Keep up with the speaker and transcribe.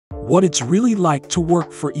what it's really like to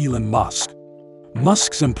work for Elon Musk.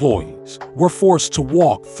 Musk's employees were forced to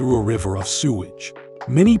walk through a river of sewage.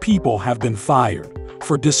 Many people have been fired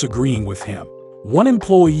for disagreeing with him. One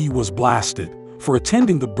employee was blasted for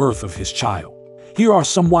attending the birth of his child. Here are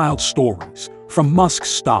some wild stories from Musk's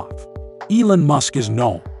staff. Elon Musk is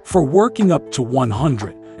known for working up to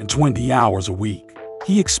 120 hours a week.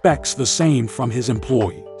 He expects the same from his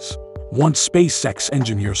employees. One SpaceX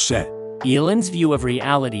engineer said, Elon's view of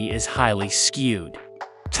reality is highly skewed.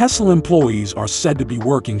 Tesla employees are said to be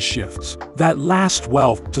working shifts that last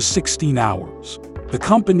 12 to 16 hours. The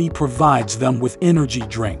company provides them with energy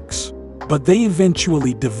drinks, but they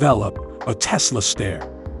eventually develop a Tesla stare.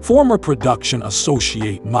 Former production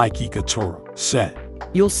associate Mikey Couture said,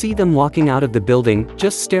 You'll see them walking out of the building,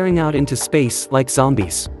 just staring out into space like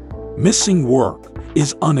zombies. Missing work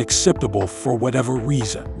is unacceptable for whatever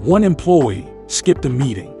reason. One employee skipped a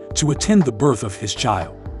meeting to attend the birth of his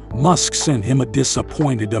child. Musk sent him a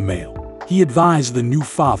disappointed email. He advised the new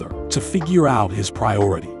father to figure out his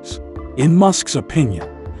priorities. In Musk's opinion,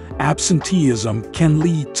 absenteeism can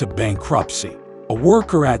lead to bankruptcy. A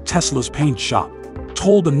worker at Tesla's paint shop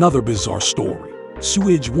told another bizarre story.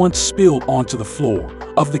 Sewage once spilled onto the floor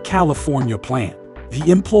of the California plant.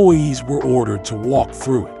 The employees were ordered to walk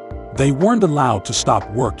through it. They weren't allowed to stop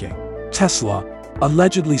working. Tesla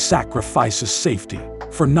allegedly sacrifices safety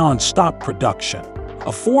for non-stop production.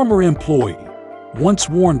 A former employee once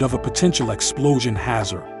warned of a potential explosion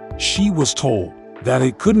hazard. She was told that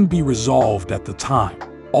it couldn't be resolved at the time,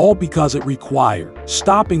 all because it required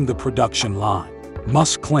stopping the production line.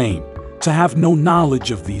 Musk claimed to have no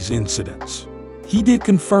knowledge of these incidents. He did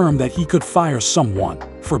confirm that he could fire someone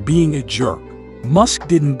for being a jerk. Musk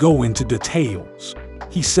didn't go into details.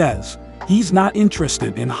 He says he's not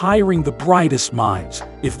interested in hiring the brightest minds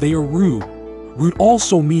if they are rude. Rude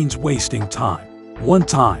also means wasting time. One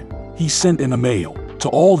time, he sent an email to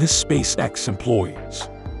all his SpaceX employees.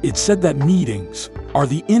 It said that meetings are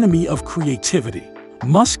the enemy of creativity.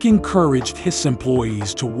 Musk encouraged his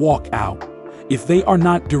employees to walk out if they are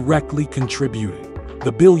not directly contributing.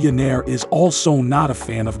 The billionaire is also not a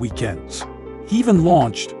fan of weekends. He even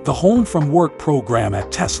launched the Home from Work program at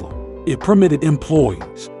Tesla. It permitted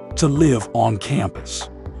employees to live on campus.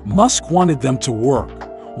 Musk wanted them to work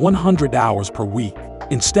 100 hours per week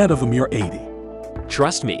instead of a mere 80.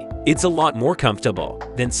 Trust me, it's a lot more comfortable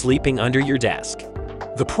than sleeping under your desk.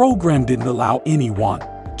 The program didn't allow anyone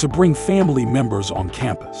to bring family members on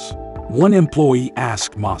campus. One employee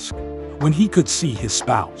asked Musk when he could see his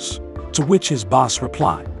spouse, to which his boss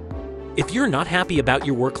replied, If you're not happy about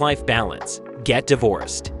your work-life balance, get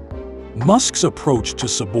divorced. Musk's approach to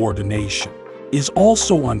subordination is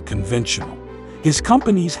also unconventional. His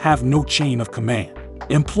companies have no chain of command.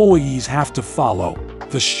 Employees have to follow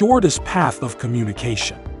the shortest path of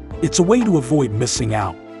communication. It's a way to avoid missing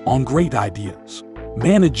out on great ideas.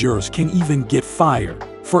 Managers can even get fired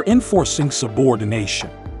for enforcing subordination.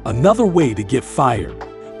 Another way to get fired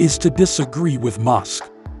is to disagree with Musk.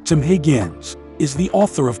 Tim Higgins is the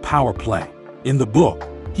author of Power Play. In the book,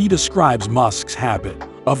 he describes Musk's habit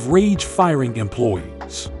of rage-firing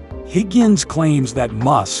employees. Higgins claims that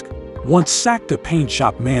Musk once sacked a paint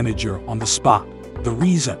shop manager on the spot. The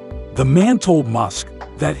reason? The man told Musk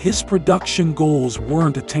that his production goals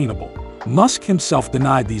weren't attainable. Musk himself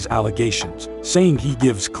denied these allegations, saying he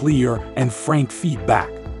gives clear and frank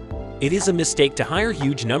feedback. It is a mistake to hire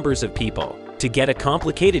huge numbers of people to get a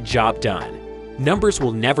complicated job done. Numbers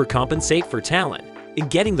will never compensate for talent in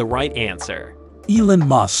getting the right answer. Elon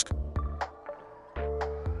Musk